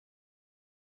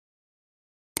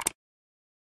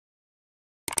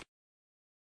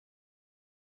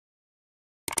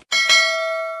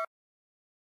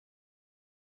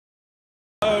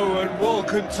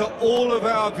spoken to all of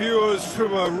our viewers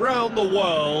from around the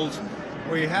world.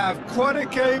 We have quite a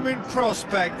game in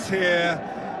prospect here,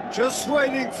 just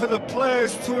waiting for the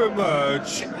players to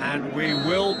emerge, and we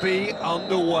will be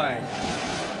underway.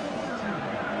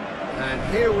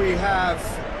 And here we have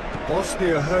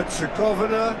Bosnia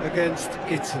Herzegovina against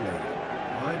Italy.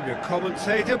 I'm your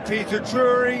commentator, Peter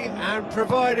Drury, and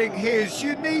providing his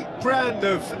unique brand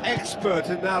of expert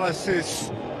analysis,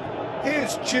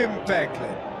 here's Jim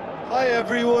Becklin. Hi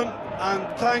everyone,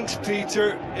 and thanks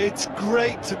Peter, it's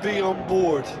great to be on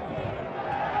board.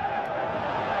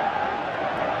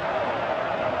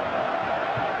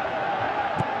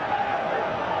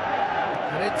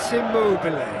 And it's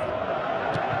Immobile.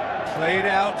 Played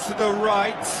out to the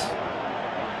right.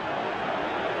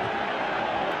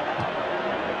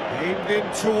 Aimed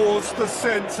in towards the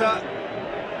centre.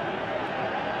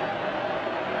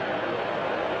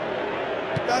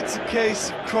 That's a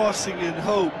case of crossing in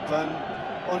hope, and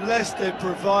unless they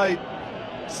provide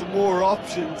some more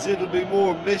options, it'll be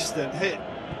more miss than hit.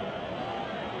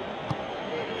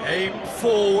 Aimed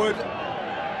forward.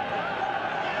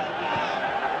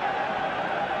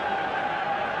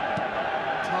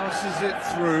 Passes it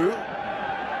through.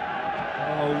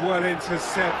 Oh, well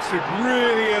intercepted,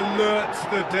 really alert to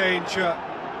the danger.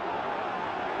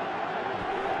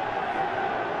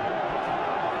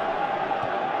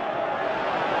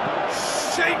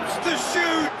 Shapes the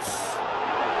shoots.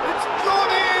 It's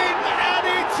gone in, and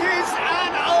it is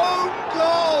an own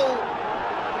goal.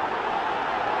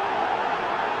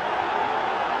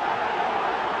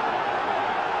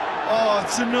 Oh,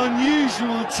 it's an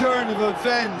unusual turn of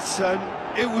events, and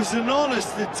it was an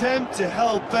honest attempt to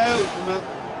help out, and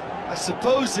I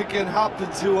suppose it can happen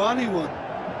to anyone.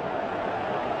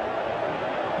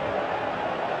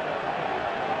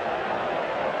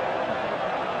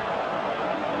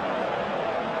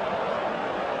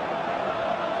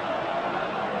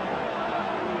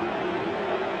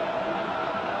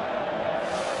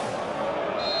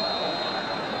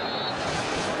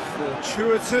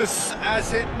 Fortuitous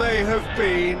as it may have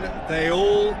been, they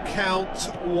all count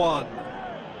one.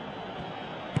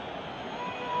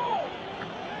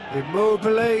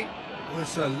 Immobile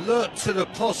was alert to the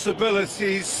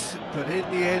possibilities, but in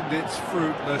the end it's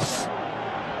fruitless.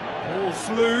 Ball's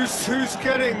loose, who's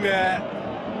getting there?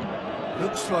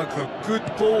 Looks like a good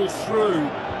ball through.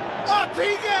 Up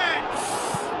he gets!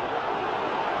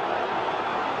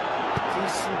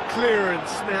 Decent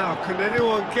clearance now, can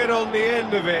anyone get on the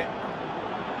end of it?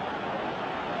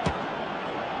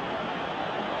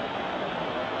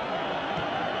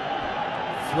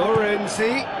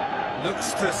 Florenzi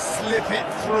looks to slip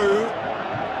it through.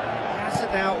 Has it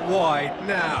out wide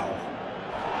now.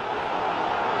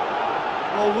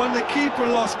 Well, when the keeper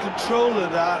lost control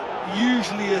of that,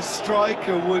 usually a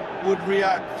striker would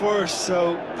react first,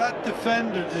 so that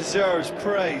defender deserves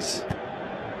praise.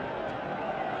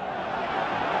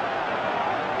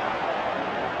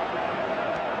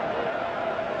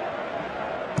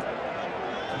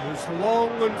 Goes long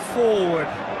and forward.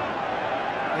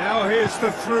 Now here's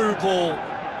the through ball.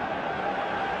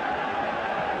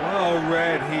 Well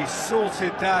read, he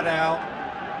sorted that out.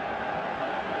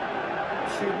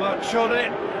 Too much on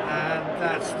it, and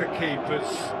that's the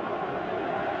keeper's.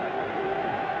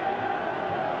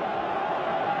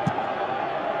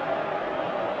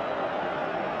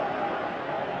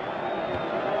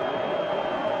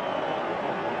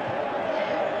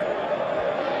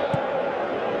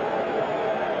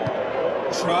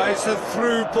 Tries a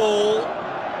through ball.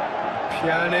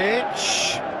 Pjanic.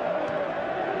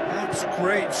 That's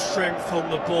great strength on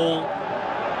the ball.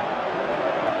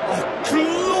 Oh,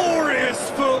 glorious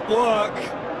footwork!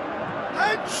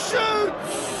 And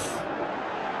shoots!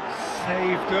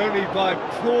 Saved only by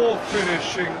poor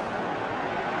finishing.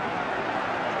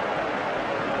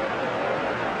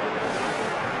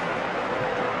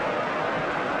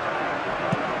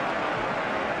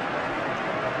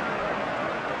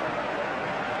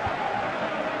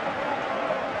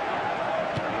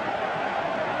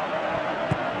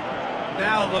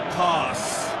 Now the pass.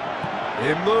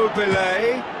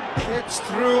 Immobile gets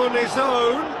through on his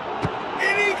own.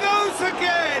 In he goes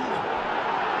again!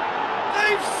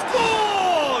 They've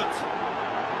scored!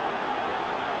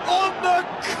 On the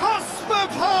cusp of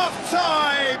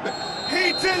half-time,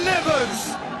 he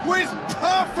delivers with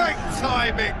perfect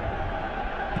timing.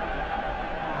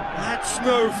 That's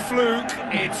no fluke,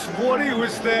 it's what he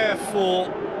was there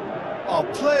for. Oh,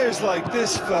 players like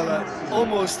this fella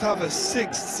almost have a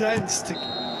sixth sense to...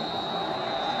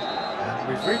 And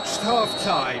we've reached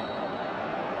half-time.